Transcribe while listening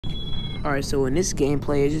Alright, so in this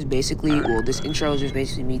gameplay, it's just basically, well, this intro is just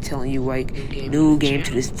basically me telling you, like, new game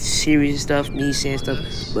to this series and stuff, me saying stuff,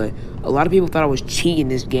 but a lot of people thought I was cheating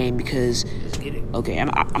this game because, okay,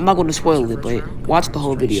 I'm not going to spoil it, but watch the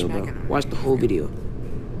whole video, bro. Watch the whole video.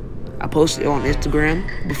 I posted it on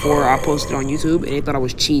Instagram before I posted it on YouTube, and they thought I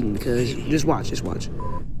was cheating because, just watch.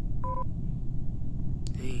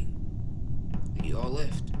 Dang, you all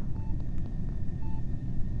left.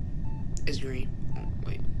 It's green. Oh,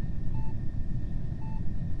 wait.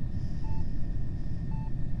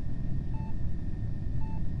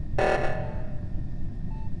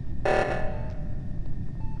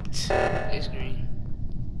 It's green.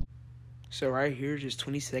 So right here, just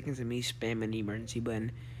 20 seconds of me spamming the emergency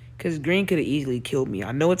button. Because green could have easily killed me.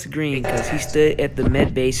 I know it's green because he stood at the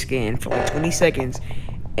med base scan for like 20 seconds.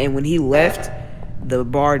 And when he left, the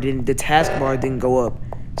task bar didn't go up.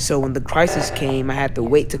 So when the crisis came, I had to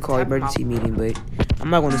wait to call emergency meeting. But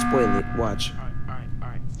I'm not going to spoil it. Watch.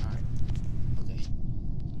 Alright. Okay.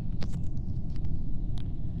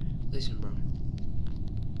 Listen, bro.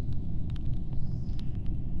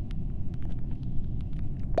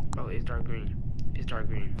 Oh, it's dark green. It's dark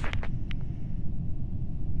green.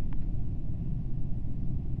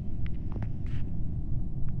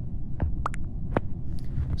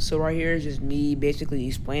 So right here is just me basically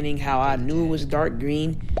explaining how I knew it was dark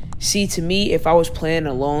green. See, to me, if I was playing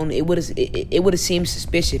alone, it would have seemed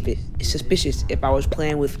suspicious if I was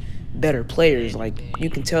playing with better players. Like, you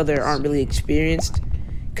can tell they aren't really experienced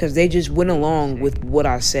because they just went along with what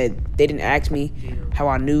I said. They didn't ask me how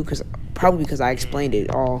I knew, probably because I explained it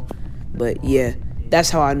all. But yeah, that's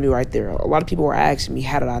how I knew right there. A lot of people were asking me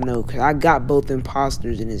how did I know, because I got both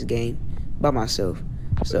imposters in this game by myself.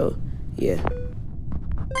 So yeah.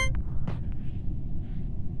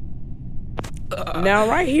 Now,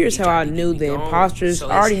 right here is how I knew the imposters.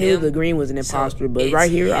 I already knew the green was an imposter, but right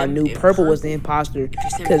here I knew purple was the imposter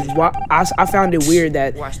because I found it weird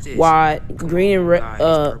that why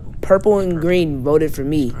purple and green voted for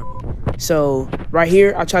me. So right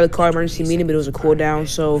here I tried to call emergency meeting, but it was a cooldown,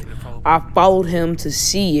 so I followed him to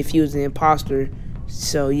see if he was the imposter.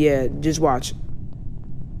 So yeah, just watch.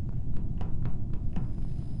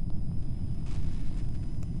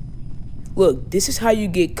 Look, this is how you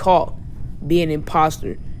get caught being an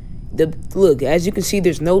imposter. Look, as you can see,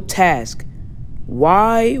 there's no task.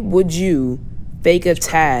 Why would you fake a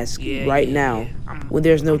task right now when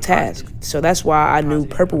there's no task? So that's why I knew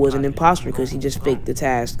purple was an imposter, because he just faked the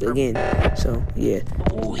task again. So yeah,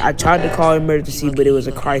 I tried to call emergency, but it was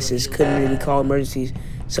a crisis. Couldn't really call emergencies,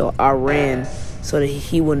 so I ran so that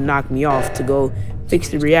he wouldn't knock me off to go fix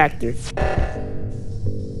the reactor.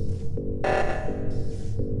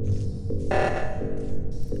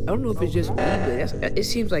 I don't know if it's just me, but it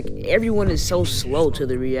seems like everyone is so slow to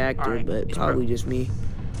the reactor, but probably just me.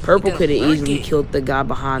 Purple could have easily killed the guy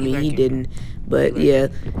behind me. He didn't. But yeah,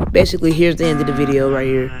 basically here's the end of the video right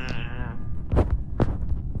here.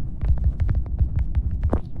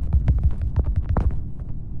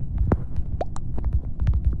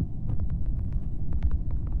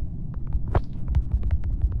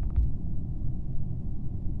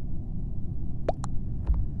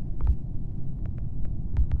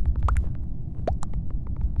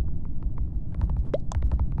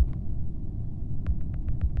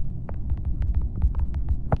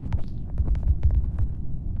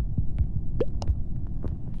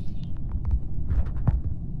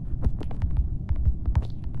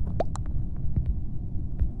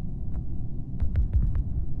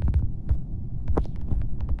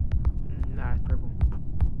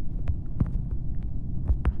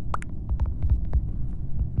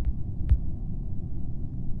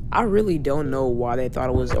 I really don't know why they thought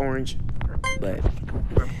it was orange, but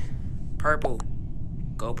Purple.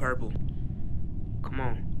 Go purple. come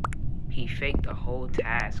on. He faked the whole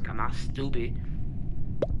task. I'm not stupid.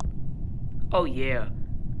 Oh yeah.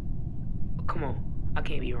 Come on. I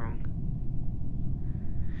can't be wrong.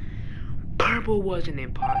 Purple was an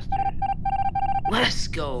imposter. Let's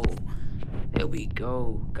go. There we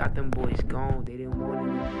go. Got them boys gone. They didn't want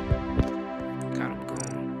it. Got them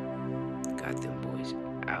gone. Got them boys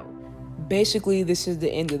out. Basically, this is the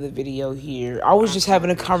end of the video here. I was just having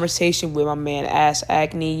a conversation with my man Ass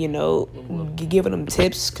Acne, you know, giving them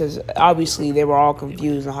tips, because obviously they were all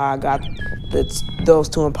confused on how I got those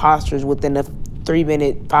two imposters within a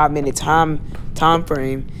 3-minute, 5-minute time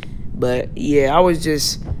frame. But yeah, I was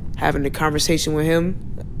just having a conversation with him.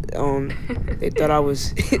 They thought I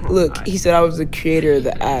was look, he said I was the creator of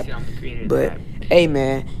the app. But hey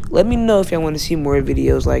man, let me know if y'all want to see more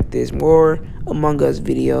videos like this, more Among Us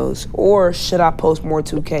videos, or should I post more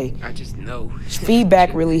 2K? I just know.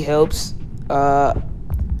 Feedback really helps.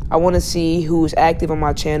 I want to see who's active on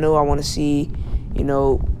my channel. I want to see, you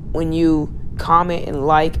know, when you comment and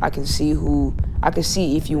like, I can see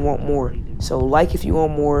if you want more. So like if you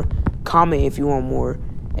want more, comment if you want more,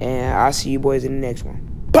 and I'll see you boys in the next one.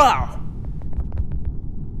 Bow!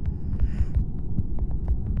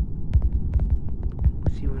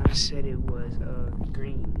 See, when I said it was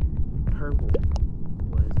green, purple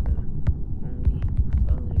was the only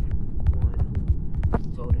other one who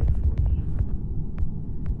voted for me.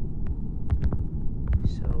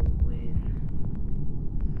 So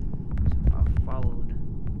I followed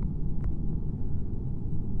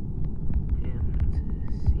him to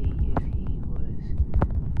see if he was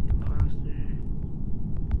imposter.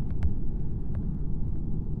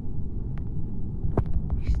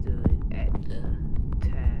 He stood at the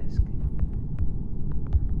task,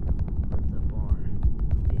 but the bar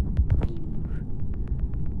didn't move.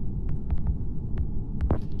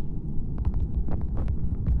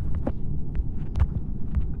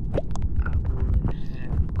 I would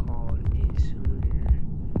have called it sooner,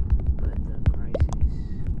 but the crisis.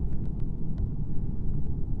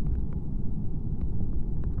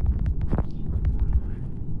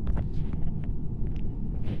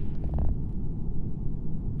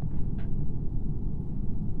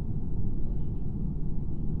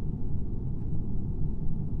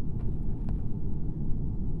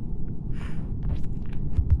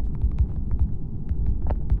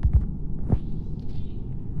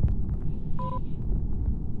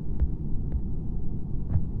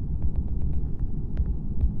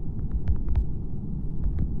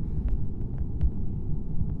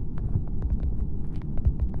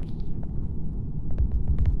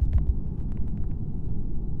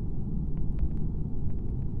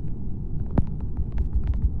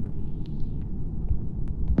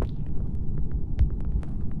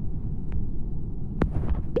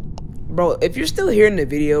 Bro, if you're still here in the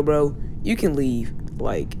video, bro, you can leave.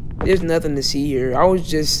 Like, there's nothing to see here. I was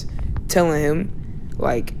just telling him,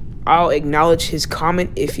 like, I'll acknowledge his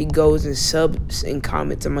comment if he goes and subs and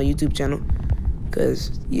comments on my YouTube channel.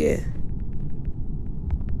 Because, yeah.